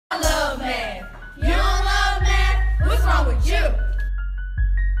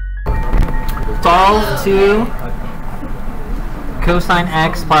solve to cosine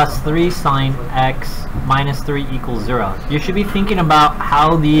x plus 3 sine x minus 3 equals 0. You should be thinking about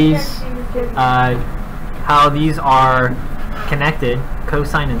how these are connected,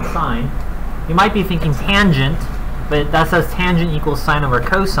 cosine and sine. You might be thinking tangent, but that says tangent equals sine over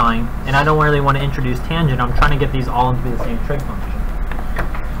cosine, and I don't really want to introduce tangent. I'm trying to get these all into the same trig function.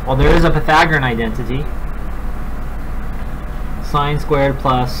 Well, there is a Pythagorean identity. Sine squared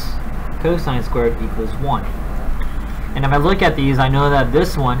plus cosine squared equals 1. And if I look at these, I know that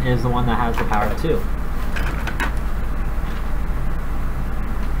this one is the one that has the power of 2.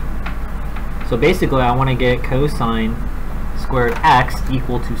 So basically, I want to get cosine squared x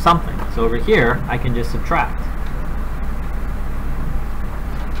equal to something. So over here, I can just subtract.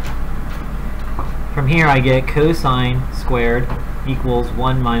 From here, I get cosine squared equals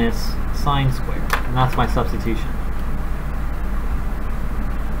 1 minus sine squared. And that's my substitution.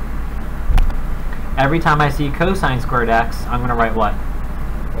 Every time I see cosine squared x, I'm going to write what?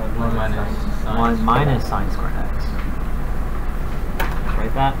 1 minus sine squared x. Let's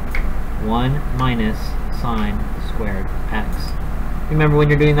write that. 1 minus sine squared x. Remember when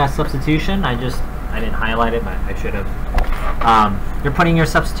you're doing that substitution, I didn't highlight it, but I should have. You're putting your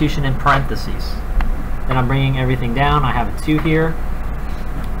substitution in parentheses. Then I'm bringing everything down. I have a 2 here,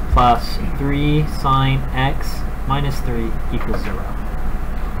 plus 3 sine x minus 3 equals 0.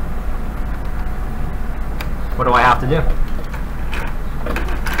 What do I have to do?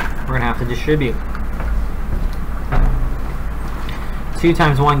 We're going to have to distribute. 2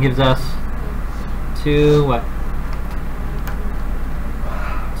 times 1 gives us 2 what?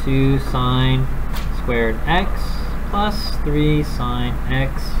 2 sine squared x plus 3 sine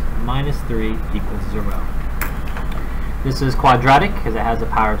x minus 3 equals 0. This is quadratic because it has a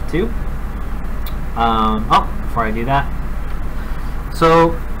power of 2. Before I do that.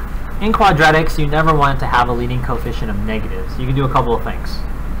 So in quadratics, you never want to have a leading coefficient of negatives. You can do a couple of things.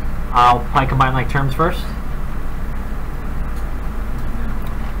 I'll probably combine like terms first.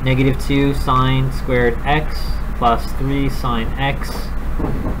 Negative 2 sine squared x plus 3 sine x.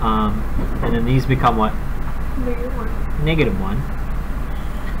 And then these become what? Negative 1.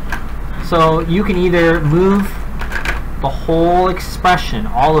 So you can either move the whole expression,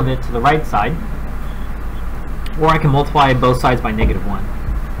 all of it, to the right side, or I can multiply both sides by negative 1.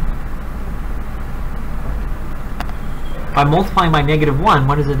 By multiplying by negative 1,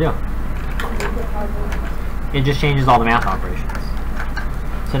 what does it do? It just changes all the math operations.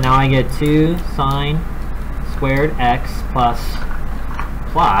 So now I get 2 sine squared x plus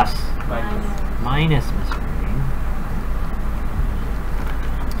minus misreading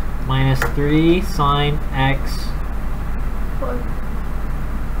minus 3 sine x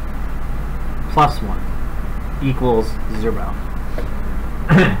plus 1 equals 0.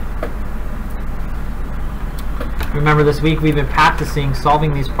 Remember, this week we've been practicing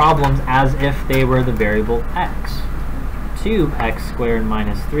solving these problems as if they were the variable x. 2x squared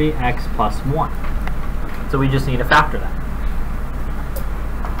minus 3x plus 1. So we just need to factor that.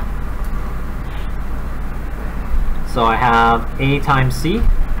 So I have a times c,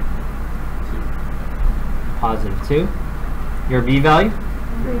 positive 2. Your b value?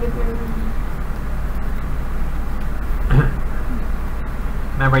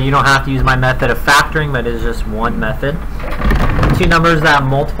 Remember, you don't have to use my method of factoring, but it is just one method. 2 numbers that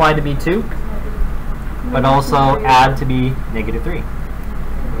multiply to be 2, but also add to be negative 3.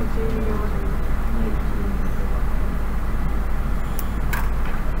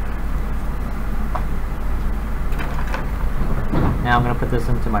 Now I'm going to put this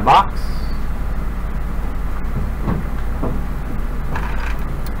into my box.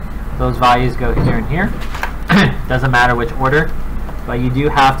 Those values go here and here. Doesn't matter which order, but you do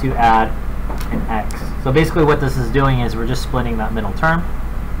have to add an x. So basically what this is doing is we're just splitting that middle term.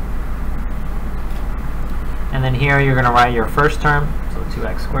 And then here you're going to write your first term, so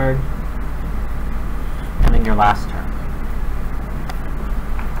 2x squared, and then your last term.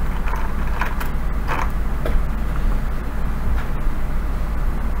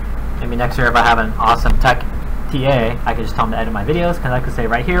 Maybe next year if I have an awesome tech TA, I could just tell them to edit my videos, because I could say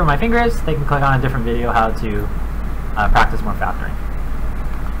right here where my finger is, they can click on a different video how to practice more factoring.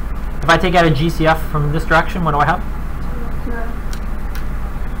 If I take out a GCF from this direction, what do I have?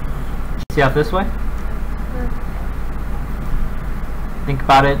 GCF this way? Think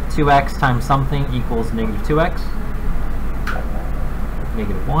about it, 2x times something equals negative 2x.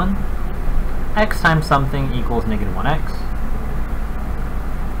 Negative 1. X times something equals negative 1x.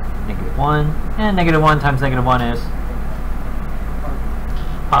 Negative 1. And negative 1 times negative 1 is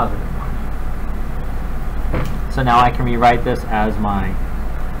positive 1. So now I can rewrite this as my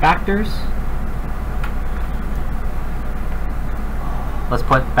factors. Let's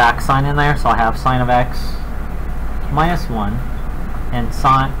put back sign in there, so I have sine of x minus 1 and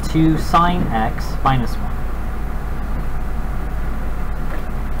 2 sine x minus 1.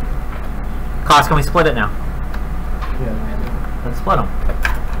 Class, can we split it now? Yeah. Let's split them.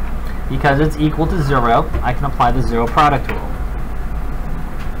 Because it's equal to 0, I can apply the zero product rule.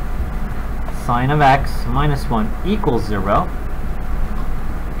 Sine of x minus 1 equals 0,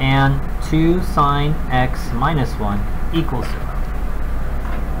 and 2 sine x minus 1 equals 0.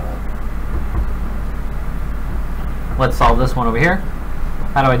 Let's solve this one over here.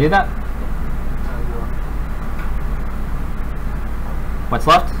 How do I do that? What's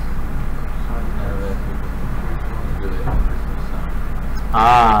left?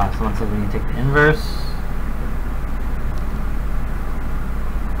 Someone says we need to take the inverse.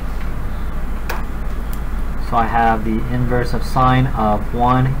 So I have the inverse of sine of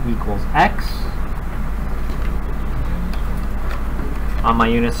 1 equals x. On my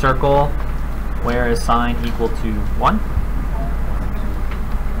unit circle, where is sine equal to 1?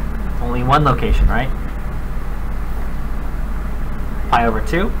 Only one location, right? Pi over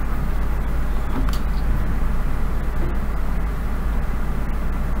 2.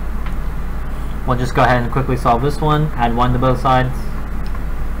 We'll just go ahead and quickly solve this one. Add 1 to both sides.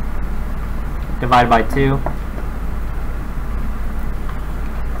 Divide by 2.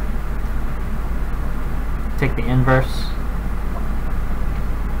 Take the inverse.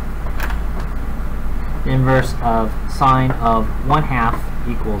 The inverse of sine of 1/2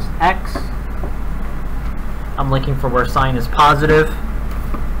 equals x. I'm looking for where sine is positive.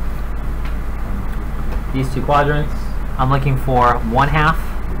 These two quadrants. I'm looking for 1/2.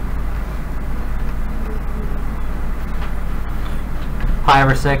 Pi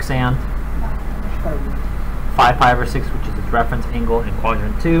over 6 and 5 pi over 6, which is its reference angle in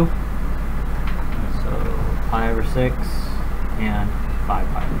quadrant 2. So pi over 6 and 5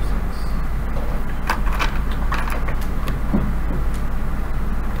 pi over 6.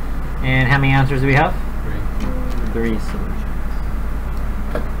 And how many answers do we have? 3. 3. So